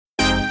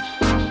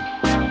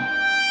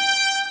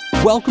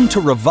Welcome to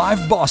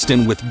Revive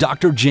Boston with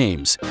Dr.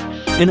 Jaymz,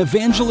 an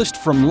evangelist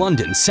from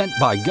London sent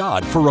by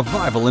God for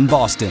revival in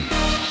Boston.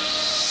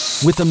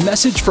 With a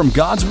message from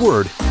God's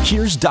Word,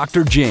 here's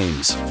Dr.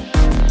 Jaymz.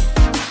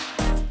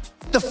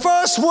 The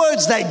first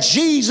words that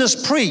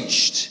Jesus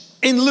preached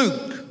in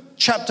Luke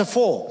chapter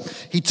 4,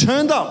 he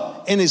turned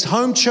up in his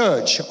home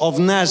church of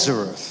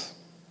Nazareth.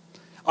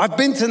 I've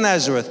been to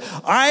Nazareth.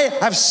 I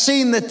have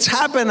seen the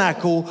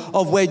tabernacle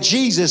of where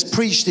Jesus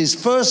preached his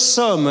first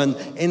sermon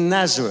in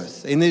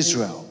Nazareth, in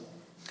Israel.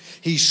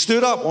 He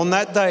stood up on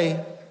that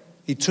day.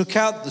 He took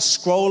out the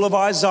scroll of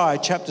Isaiah,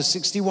 chapter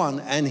 61,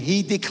 and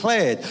he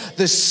declared,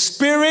 "The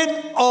Spirit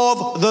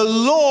of the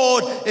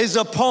Lord is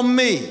upon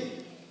me,"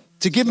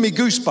 to give me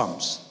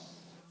goosebumps,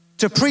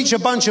 to preach a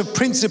bunch of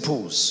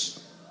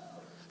principles,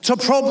 to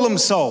problem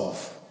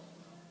solve.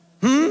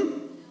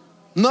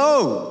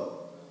 No.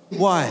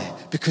 Why?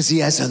 Because he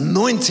has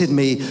anointed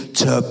me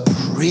to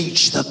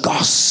preach the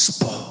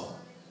gospel.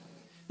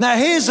 Now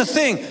here's the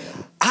thing.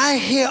 I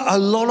hear a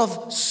lot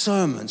of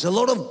sermons, a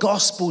lot of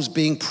gospels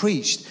being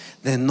preached.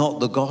 They're not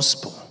the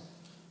gospel.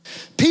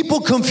 People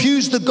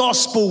confuse the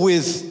gospel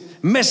with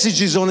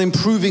messages on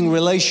improving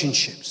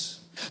relationships.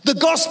 The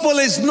gospel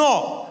is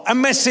not a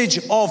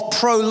message of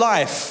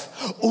pro-life.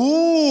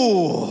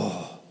 Ooh.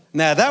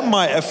 Now that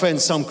might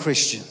offend some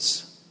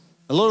Christians.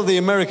 A lot of the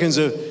Americans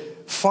are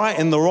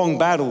fighting the wrong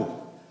battle.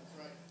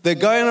 They're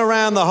going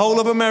around the whole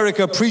of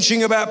America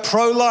preaching about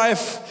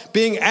pro-life,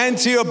 being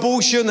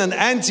anti-abortion and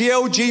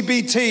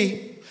anti-LGBT.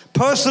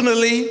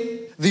 Personally,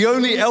 the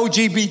only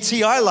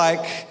LGBT I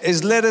like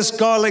is lettuce,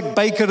 garlic,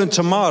 bacon, and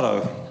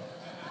tomato.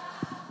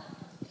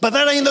 But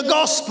that ain't the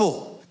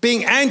gospel.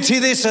 Being anti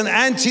this and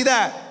anti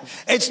that.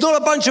 It's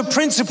not a bunch of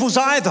principles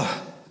either.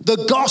 The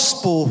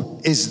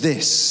gospel is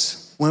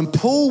this. When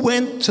Paul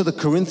went to the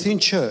Corinthian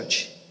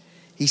church,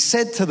 he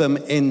said to them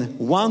in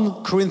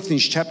 1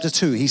 Corinthians chapter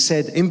 2, he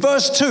said, in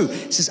verse 2,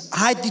 he says,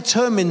 "I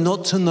determined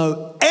not to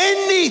know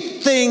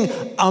anything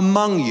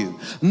among you,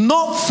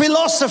 not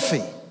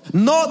philosophy,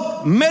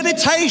 not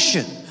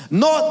meditation,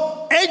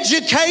 not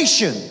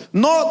education,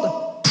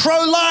 not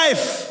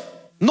pro-life,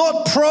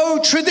 not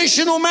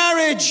pro-traditional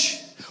marriage."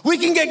 We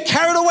can get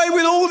carried away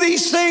with all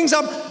these things.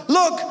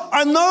 Look,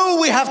 I know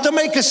we have to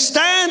make a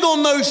stand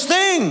on those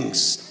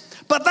things.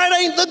 But that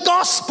ain't the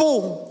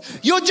gospel.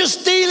 You're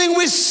just dealing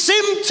with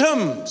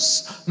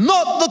symptoms,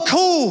 not the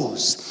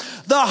cause.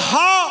 The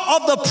heart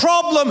of the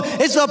problem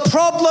is the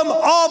problem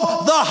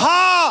of the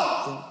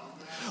heart.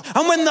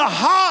 And when the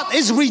heart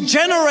is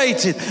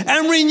regenerated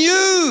and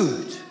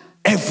renewed,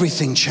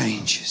 everything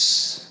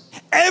changes.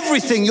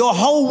 Everything, your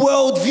whole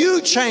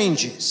worldview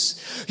changes.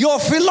 Your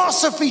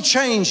philosophy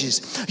changes.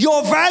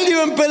 Your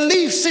value and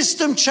belief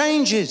system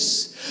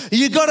changes.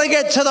 You got to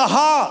get to the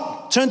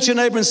heart. Turn to your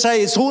neighbor and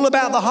say, it's all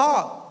about the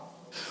heart.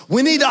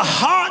 We need a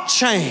heart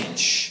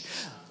change.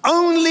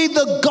 Only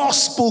the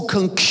gospel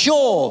can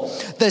cure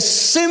the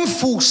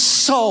sinful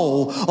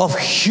soul of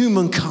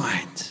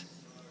humankind.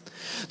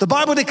 The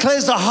Bible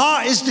declares the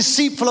heart is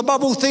deceitful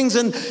above all things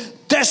and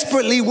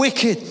desperately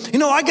wicked. You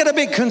know, I get a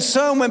bit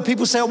concerned when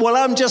people say, well,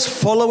 I'm just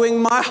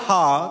following my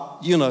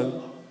heart, you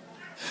know.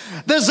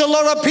 There's a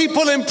lot of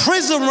people in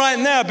prison right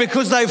now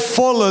because they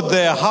followed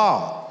their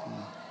heart.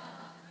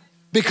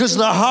 Because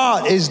the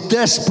heart is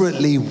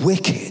desperately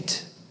wicked.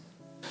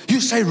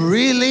 You say,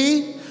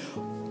 really?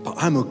 But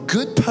I'm a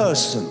good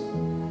person.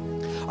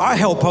 I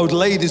help old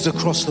ladies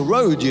across the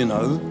road, you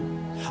know.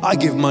 I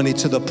give money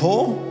to the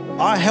poor.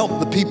 I help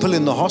the people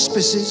in the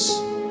hospices.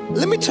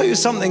 Let me tell you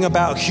something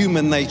about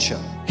human nature.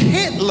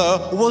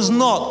 Hitler was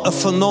not a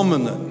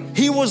phenomenon.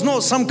 He was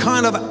not some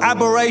kind of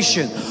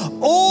aberration.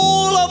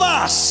 All of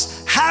us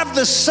have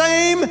the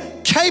same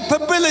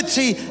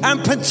capability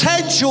and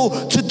potential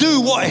to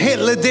do what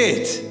Hitler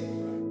did.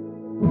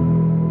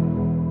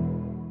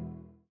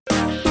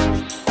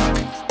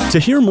 To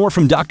hear more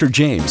from Dr.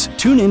 Jaymz,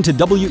 tune in to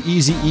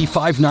WEZE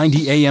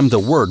 590 AM The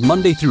Word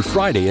Monday through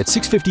Friday at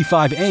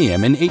 6:55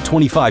 AM and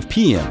 8:25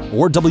 PM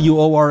or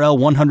WORL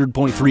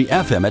 100.3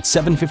 FM at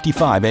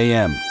 7:55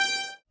 AM.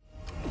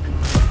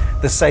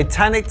 The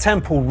Satanic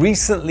Temple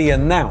recently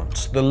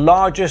announced the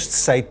largest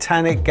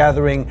satanic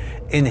gathering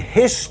in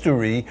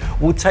history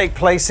will take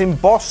place in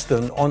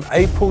Boston on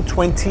April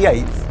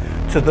 28th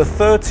to the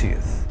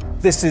 30th.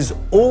 This is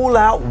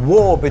all-out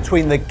war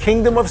between the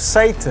kingdom of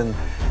Satan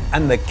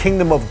and the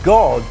kingdom of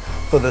God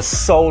for the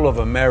soul of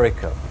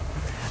America.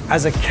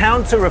 As a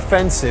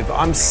counter-offensive,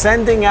 I'm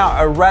sending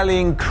out a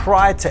rallying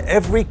cry to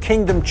every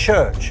kingdom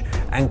church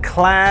and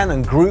clan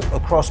and group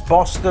across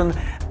Boston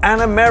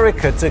and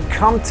America to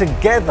come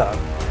together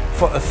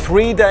for a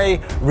 3-day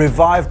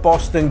Revive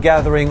Boston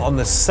gathering on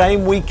the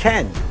same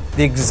weekend.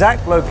 The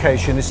exact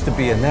location is to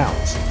be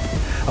announced.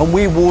 And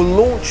we will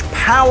launch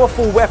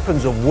powerful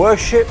weapons of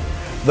worship,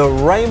 the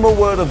Rhema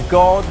Word of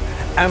God,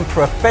 and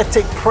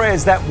prophetic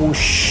prayers that will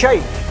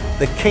shake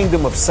the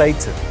kingdom of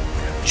Satan.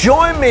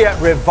 Join me at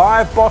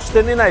Revive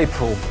Boston in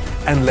April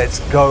and let's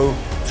go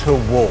to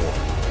war.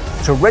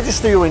 To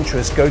register your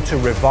interest, go to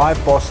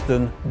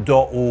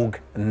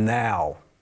reviveboston.org now.